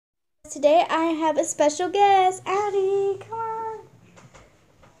today I have a special guest. Addie, come on.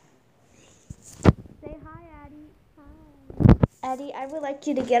 Say hi, Addie. Hi. Addie, I would like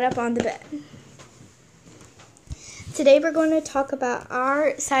you to get up on the bed. Today we're going to talk about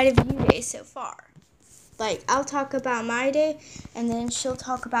our side of you day so far. Like, I'll talk about my day, and then she'll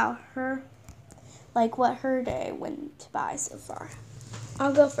talk about her, like what her day went by so far.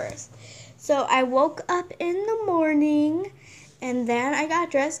 I'll go first. So I woke up in the morning, and then I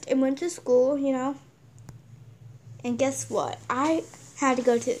got dressed and went to school, And guess what? I had to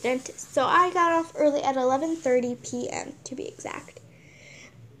go to the dentist. So I got off early at 11:30 p.m. to be exact.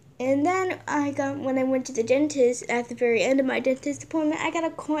 And then when I went to the dentist, at the very end of my dentist appointment, I got a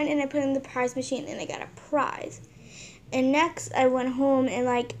coin and I put it in the prize machine and I got a prize. And next I went home, and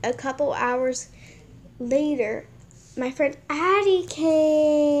like a couple hours later, my friend Addie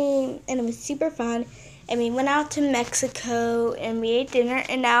came, and it was super fun. And we went out to Mexico and we ate dinner,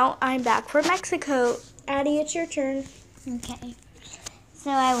 and now I'm back from Mexico. Addie, it's your turn. Okay. So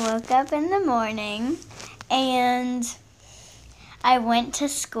I woke up in the morning and I went to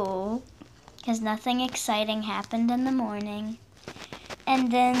school because nothing exciting happened in the morning. And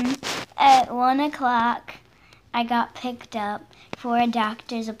then at 1 o'clock, I got picked up for a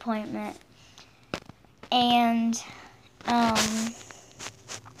doctor's appointment. And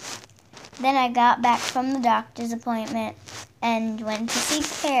then I got back from the doctor's appointment and went to see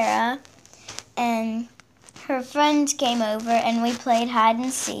Kara. And her friends came over and we played hide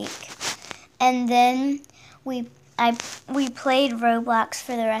and seek. And then we played Roblox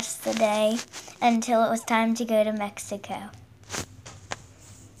for the rest of the day until it was time to go to Mexico.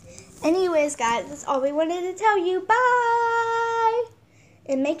 Anyways, guys, that's all we wanted to tell you. Bye!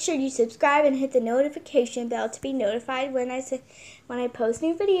 And make sure you subscribe and hit the notification bell to be notified when I post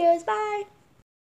new videos. Bye!